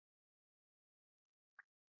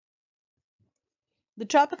The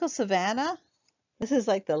tropical savanna, this is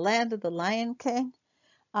like the land of the Lion King.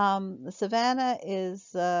 The savanna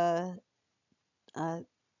is uh,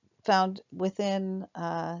 found within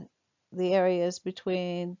the areas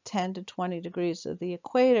between 10 to 20 degrees of the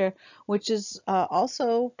equator, which is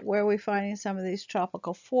also where we're finding some of these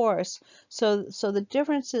tropical forests. So the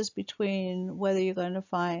differences between whether you're going to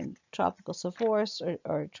find tropical forests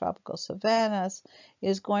or tropical savannas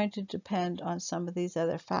is going to depend on some of these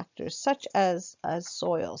other factors, such as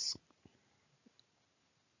soils.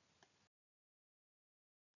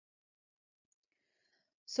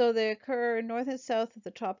 So they occur north and south of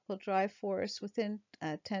the tropical dry forest within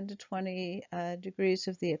 10 to 20 degrees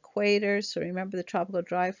of the equator. So remember, the tropical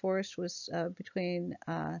dry forest was between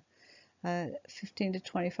 15 to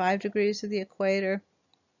 25 degrees of the equator.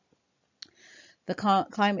 The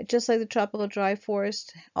climate, just like the tropical dry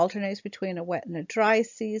forest, alternates between a wet and a dry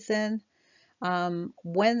season.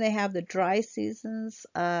 When they have the dry seasons,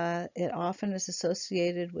 it often is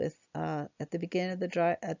associated with at the beginning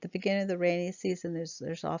of the rainy season.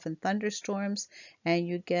 There's often thunderstorms, and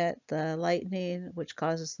you get the lightning, which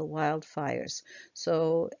causes the wildfires.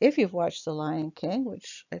 So if you've watched The Lion King,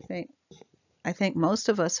 which I think most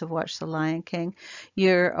of us have watched The Lion King,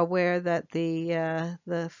 you're aware that the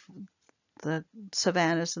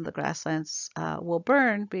savannas and the grasslands will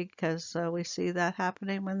burn because we see that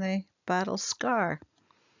happening when they battle Scar.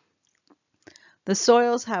 The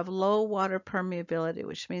soils have low water permeability,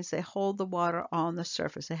 which means they hold the water on the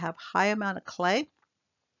surface. They have high amount of clay,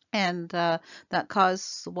 and that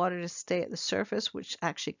causes the water to stay at the surface, which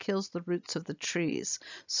actually kills the roots of the trees.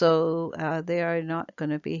 So they are not going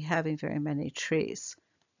to be having very many trees.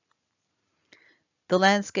 The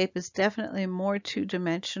landscape is definitely more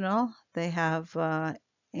two-dimensional. They have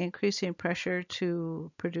increasing pressure to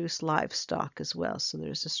produce livestock as well, so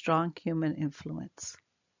there's a strong human influence.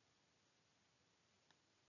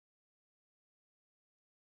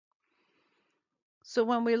 So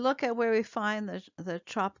when we look at where we find the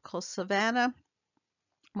tropical savanna,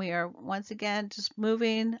 we are once again just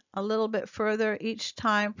moving a little bit further each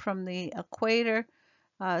time from the equator.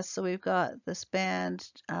 So we've got this band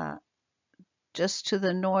just to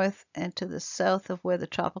the north and to the south of where the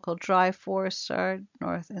tropical dry forests are,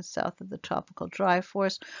 north and south of the tropical dry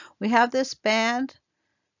forest. We have this band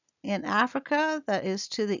in Africa that is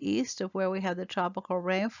to the east of where we have the tropical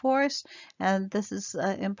rainforest, and this is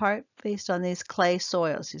in part based on these clay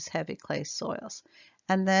soils, these heavy clay soils.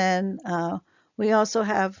 And then we also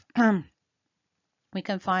have, we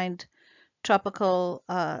can find tropical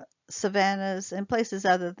savannas in places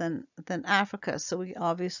other than Africa. So we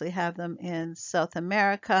obviously have them in South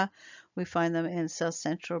America. We find them in South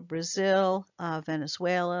Central Brazil,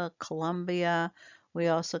 Venezuela, Colombia. We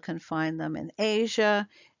also can find them in Asia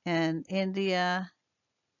and India,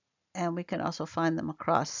 and we can also find them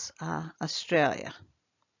across Australia.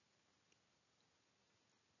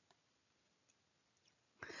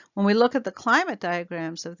 When we look at the climate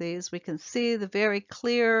diagrams of these, we can see the very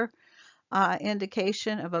clear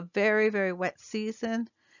indication of a very, very wet season.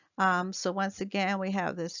 So once again, we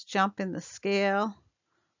have this jump in the scale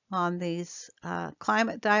on these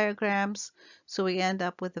climate diagrams. So we end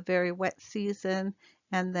up with a very wet season,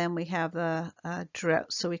 and then we have the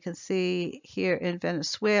drought. So we can see here in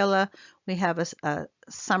Venezuela, we have a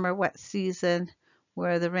summer wet season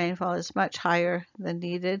where the rainfall is much higher than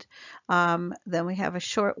needed. Then we have a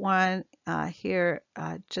short one here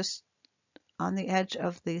just on the edge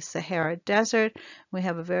of the Sahara Desert. We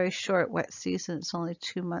have a very short wet season. It's only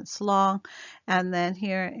 2 months long. And then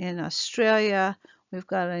here in Australia, we've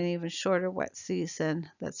got an even shorter wet season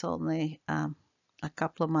that's only a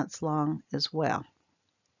couple of months long as well.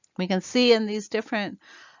 We can see in these different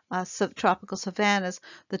subtropical savannas,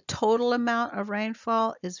 the total amount of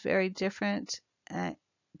rainfall is very different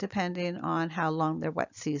depending on how long their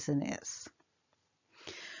wet season is.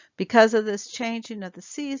 Because of this changing of the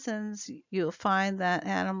seasons, you'll find that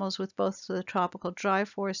animals with both the tropical dry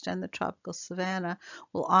forest and the tropical savanna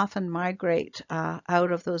will often migrate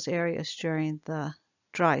out of those areas during the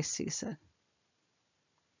dry season.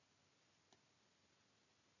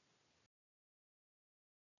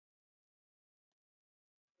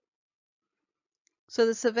 So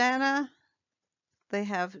the savanna, they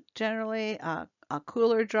have generally a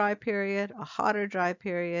cooler dry period, a hotter dry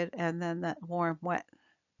period, and then that warm wet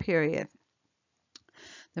period.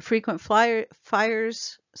 The frequent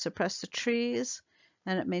fires suppress the trees,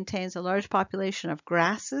 and it maintains a large population of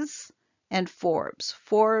grasses and forbs.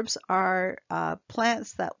 Forbs are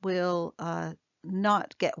plants that will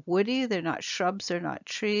not get woody. They're not shrubs, they're not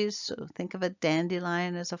trees. So think of a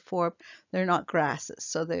dandelion as a forb. They're not grasses.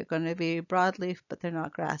 So they're going to be broadleaf, but they're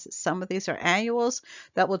not grasses. Some of these are annuals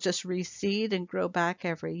that will just reseed and grow back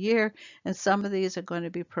every year. And some of these are going to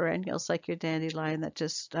be perennials, like your dandelion that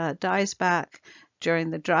just dies back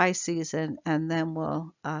during the dry season and then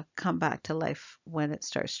will come back to life when it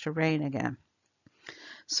starts to rain again.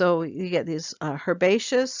 So you get these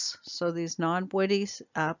herbaceous, so these non-woody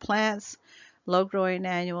plants, low-growing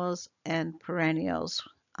annuals, and perennials.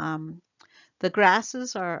 The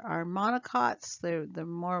grasses are monocots. They're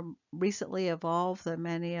more recently evolved than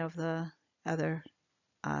many of the other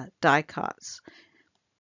dicots.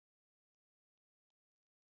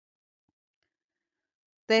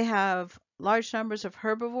 They have large numbers of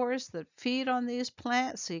herbivores that feed on these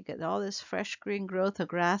plants, so you get all this fresh green growth of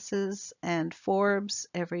grasses and forbs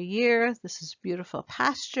every year. This is beautiful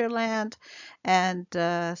pasture land, and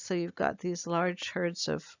so you've got these large herds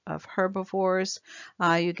of herbivores.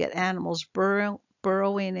 You get animals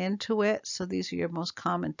burrowing into it. So these are your most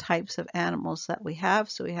common types of animals that we have.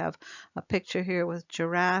 So we have a picture here with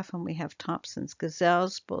giraffe, and we have Thompson's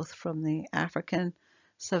gazelles, both from the African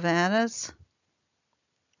savannas.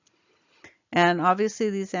 And obviously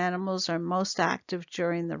these animals are most active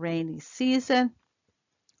during the rainy season.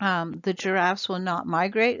 The giraffes will not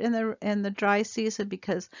migrate in the dry season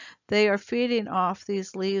because they are feeding off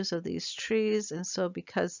these leaves of these trees, and so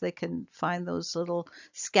because they can find those little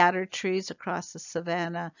scattered trees across the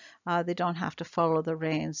savanna, they don't have to follow the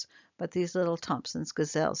rains. But these little Thompson's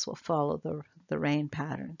gazelles will follow the rain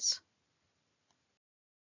patterns.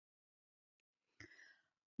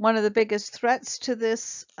 One of the biggest threats to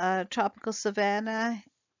this tropical savanna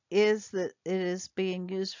is that it is being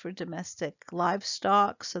used for domestic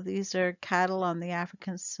livestock. So these are cattle on the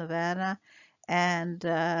African savanna, and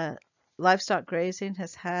livestock grazing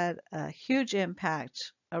has had a huge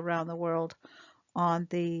impact around the world on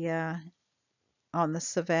the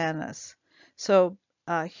savannas. So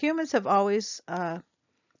humans have always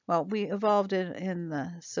well, we evolved in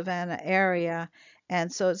the savanna area,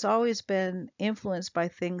 and so it's always been influenced by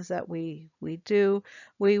things that we do.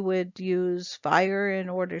 We would use fire in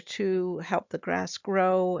order to help the grass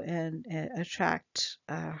grow and attract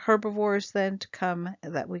herbivores then to come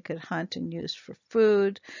that we could hunt and use for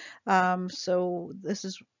food. So this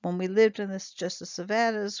is when we lived in just the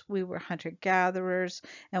savannas, we were hunter-gatherers,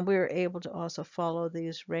 and we were able to also follow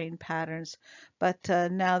these rain patterns. But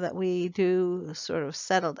now that we do sort of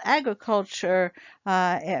settled agriculture,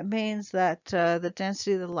 it means that the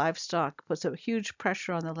density of the livestock puts a huge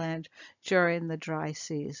pressure on the land during the dry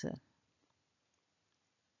season.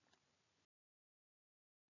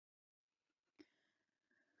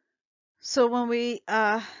 So when we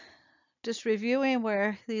just reviewing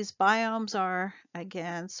where these biomes are,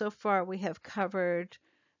 again, so far we have covered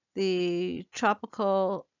the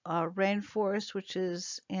tropical rainforest, which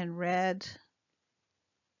is in red,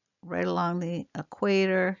 right along the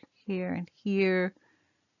equator, here and here,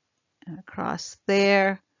 and across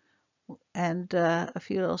there, and a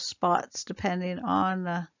few little spots depending on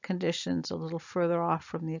the conditions a little further off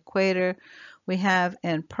from the equator. We have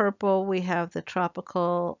in purple, we have the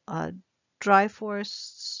tropical dry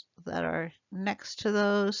forests that are next to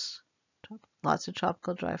those. Lots of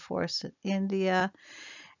tropical dry forests in India.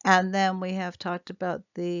 And then we have talked about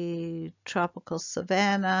the tropical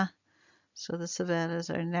savanna. So the savannas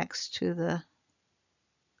are next to the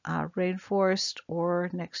rainforest or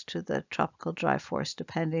next to the tropical dry forest,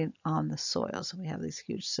 depending on the soils. And we have these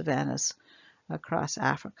huge savannas across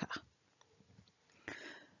Africa.